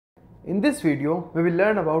In this video, we will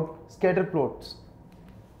learn about scatterplots.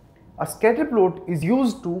 A scatterplot is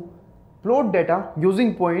used to plot data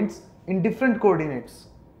using points in different coordinates.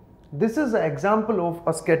 This is an example of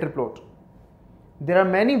a scatterplot. There are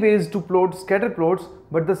many ways to plot scatterplots,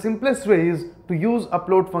 but the simplest way is to use a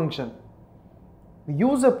plot function. We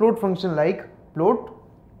use a plot function like plot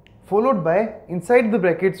followed by, inside the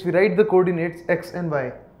brackets we write the coordinates x and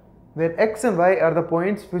y, where x and y are the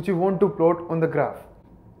points which we want to plot on the graph.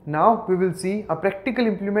 Now we will see a practical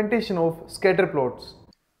implementation of scatterplots.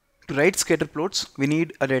 To write scatterplots, we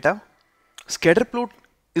need a data. Scatterplot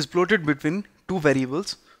is plotted between two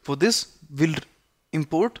variables. For this, we'll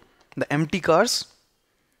import the empty cars.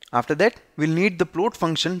 After that, we'll need the plot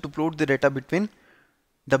function to plot the data between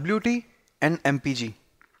WT and MPG.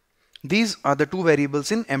 These are the two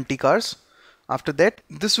variables in empty cars. After that,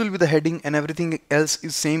 this will be the heading and everything else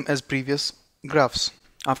is same as previous graphs.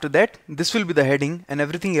 After that, this will be the heading and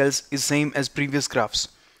everything else is same as previous graphs.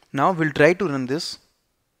 Now we'll try to run this.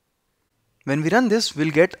 When we run this,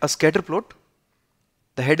 we'll get a scatterplot.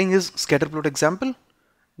 The heading is scatterplot example.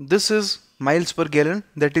 This is miles per gallon,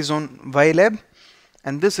 that is on Y lab,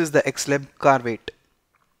 and this is the X lab car weight.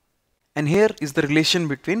 And here is the relation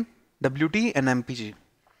between WT and MPG.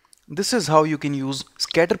 This is how you can use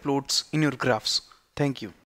scatterplots in your graphs. Thank you.